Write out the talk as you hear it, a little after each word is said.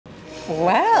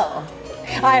Well,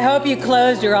 I hope you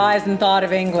closed your eyes and thought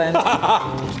of England.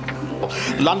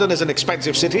 London is an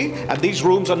expensive city, and these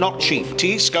rooms are not cheap.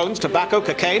 Tea, scones, tobacco,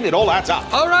 cocaine, it all adds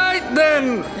up. All right,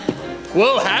 then.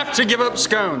 We'll have to give up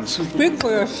scones. Speak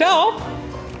for yourself.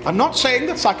 I'm not saying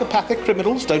that psychopathic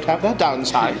criminals don't have their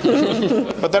downside,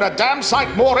 but they're a damn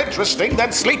sight more interesting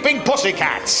than sleeping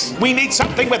pussycats. We need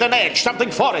something with an edge, something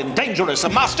foreign, dangerous, a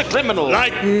master criminal.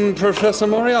 Like Professor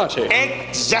Moriarty.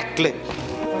 Exactly.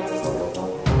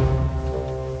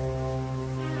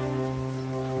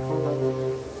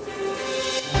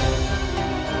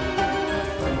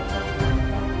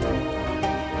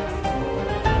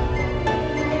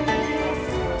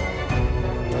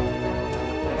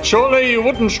 Surely you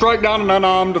wouldn't strike down an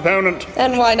unarmed opponent.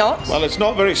 And why not? Well, it's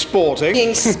not very sporting.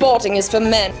 Being sporting is for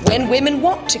men. When women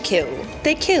want to kill,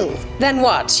 they kill. Then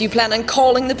what? You plan on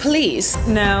calling the police?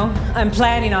 No, I'm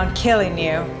planning on killing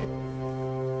you.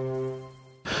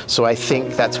 So I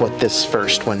think that's what this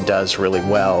first one does really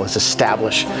well, is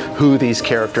establish who these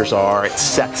characters are. It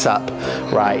sets up,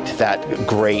 right, that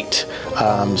great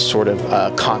sort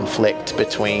of conflict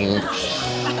between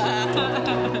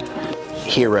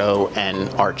hero and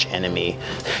arch enemy.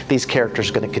 These characters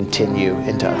are going to continue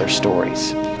into other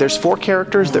stories. There's 4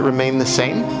 characters that remain the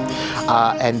same,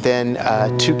 and then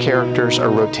 2 characters are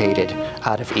rotated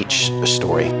out of each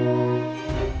story.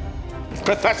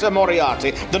 Professor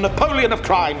Moriarty, the Napoleon of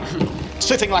crime,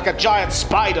 sitting like a giant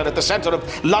spider at the center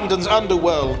of London's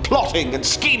underworld, plotting and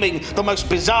scheming the most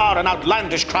bizarre and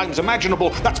outlandish crimes imaginable.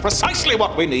 That's precisely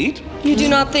what we need. You do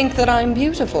not think that I'm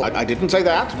beautiful? I didn't say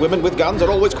that. Women with guns are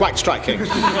always quite striking.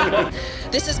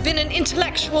 This has been an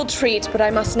intellectual treat, but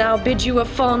I must now bid you a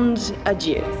fond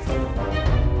adieu.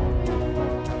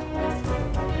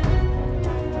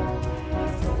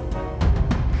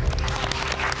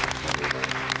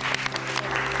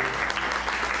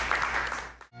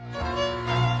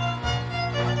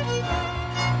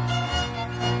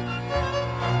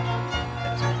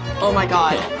 Oh my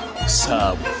god.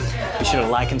 Sub. Be sure to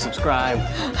like and subscribe.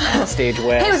 On Stage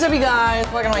West. Hey, what's up, you guys?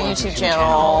 Welcome to my YouTube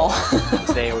channel.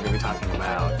 Today we're going to be talking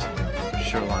about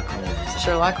Sherlock Holmes.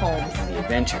 Sherlock Holmes. The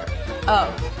adventure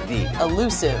of the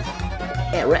elusive.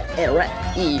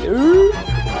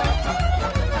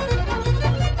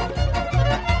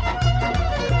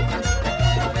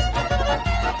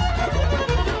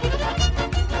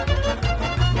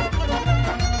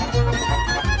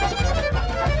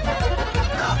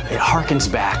 It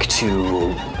harkens back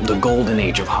to the golden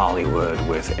age of Hollywood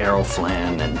with Errol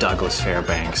Flynn and Douglas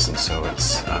Fairbanks, and so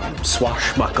it's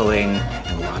swashbuckling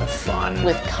and a lot of fun.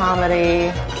 With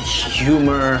comedy.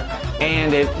 Humor,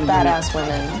 and it... Badass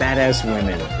women. Badass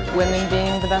women. Women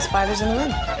being the best fighters in the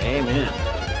room. Amen.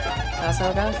 That's how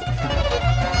it goes.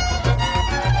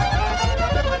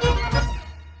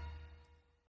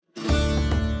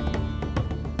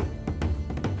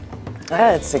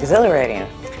 It's exhilarating.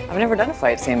 I've never done a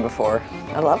fight scene before.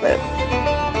 I love it.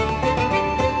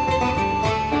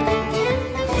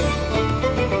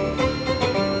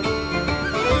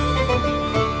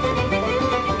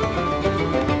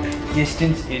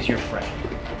 Distance is your friend.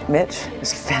 Mitch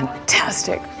is a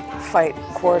fantastic fight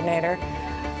coordinator,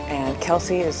 and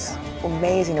Kelsey is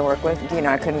amazing to work with. You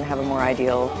know, I couldn't have a more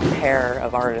ideal pair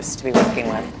of artists to be working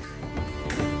with.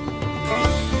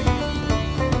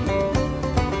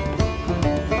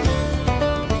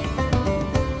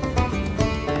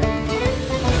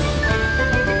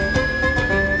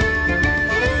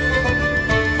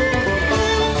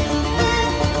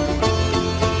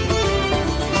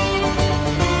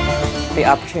 The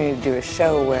opportunity to do a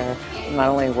show where I'm not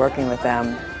only working with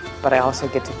them, but I also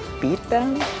get to beat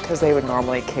them, because they would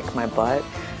normally kick my butt.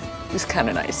 It was kind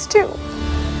of nice too.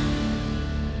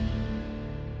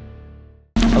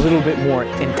 A little bit more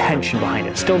intention behind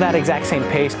it. Still that exact same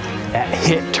pace, that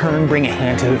hit, turn, bring a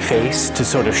hand to the face to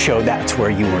sort of show that's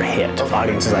where you were hit. The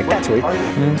audience is like, that's where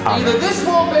Either this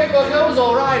wallpaper goes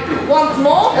all right once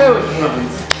more.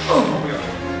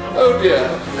 Oh dear.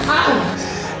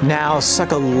 Now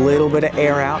suck a little bit of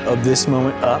air out of this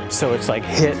moment up, so it's like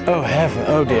hit, oh heaven,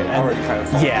 oh dear.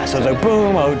 And yeah, so it's like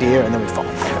boom, oh dear, and then we fall.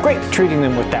 Great, treating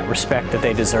them with that respect that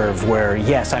they deserve, where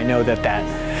yes, I know that that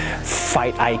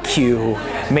fight IQ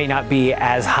may not be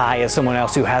as high as someone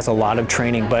else who has a lot of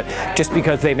training, but just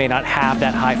because they may not have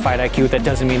that high fight IQ, that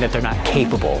doesn't mean that they're not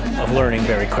capable of learning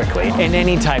very quickly. In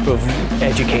any type of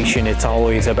education, it's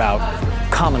always about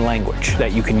common language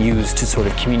that you can use to sort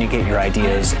of communicate your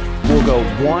ideas. We'll go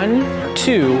 1,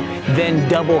 2, then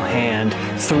double hand,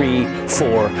 3,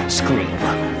 4, scream.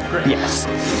 Yes.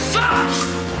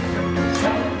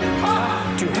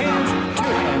 2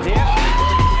 hands, yeah.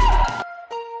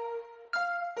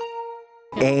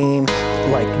 Aim,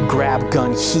 like grab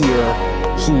gun here,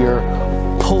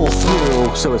 pull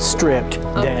through so it's stripped,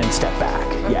 then step back.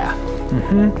 Yeah.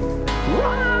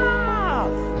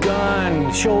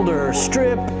 Gun, shoulder,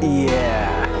 strip,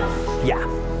 yeah.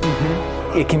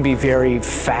 It can be very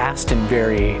fast and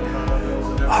very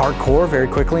hardcore very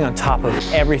quickly on top of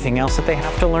everything else that they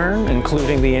have to learn,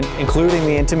 including the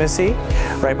intimacy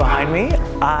right behind me.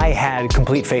 I had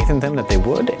complete faith in them that they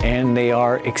would, and they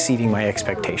are exceeding my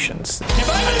expectations.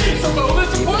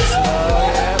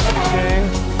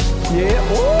 Yeah,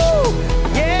 woo!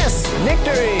 Yes,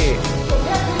 victory!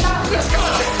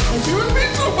 You would be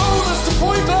so bold as to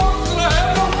point out that I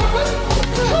have no weapon?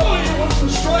 Surely you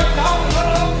wouldn't strike down and let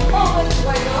out moments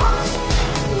like us?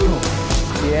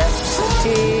 Yes, T.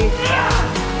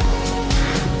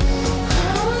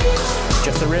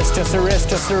 Just the wrist, just the wrist,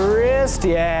 just the wrist,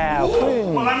 yeah.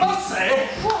 Well, I must say,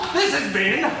 this has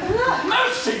been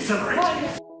most exhilarating.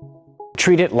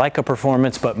 Treat it like a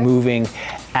performance, but moving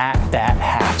at that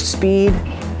half speed.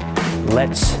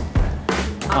 Let's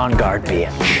on guard,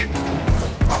 bitch.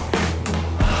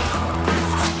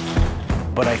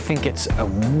 But I think it's a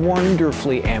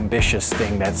wonderfully ambitious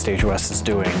thing that Stage West is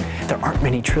doing. There aren't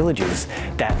many trilogies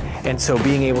and so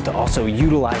being able to also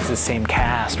utilize the same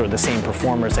cast or the same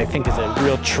performers, I think is a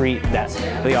real treat that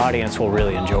the audience will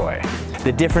really enjoy.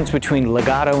 The difference between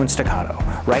legato and staccato.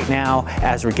 Right now,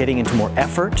 as we're getting into more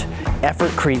effort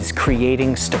is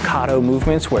creating staccato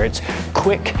movements where it's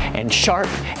quick and sharp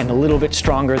and a little bit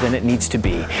stronger than it needs to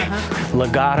be.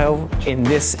 Legato, in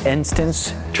this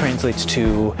instance, translates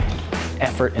to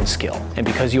effort and skill. And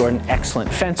because you are an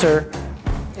excellent fencer,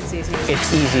 it's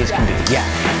easy as can be, yeah.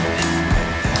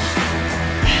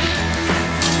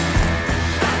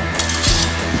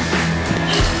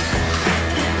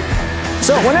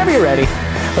 So whenever you're ready,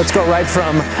 let's go right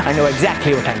from, I know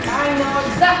exactly what I'm doing. I know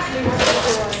exactly what you're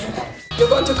doing. You're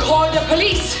going to call the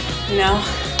police. No,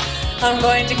 I'm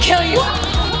going to kill you.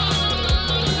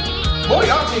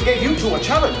 Moriarty gave you two a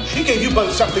challenge. He gave you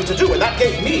both something to do, and that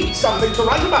gave me something to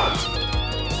write about.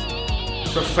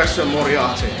 Professor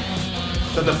Moriarty,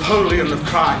 the Napoleon of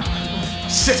crime,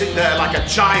 sitting there like a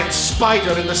giant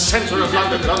spider in the center of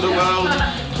London's underworld,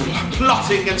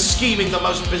 plotting and scheming the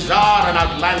most bizarre and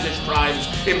outlandish crimes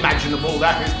imaginable.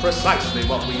 That is precisely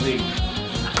what we need.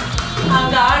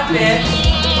 On guard,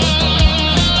 bitch.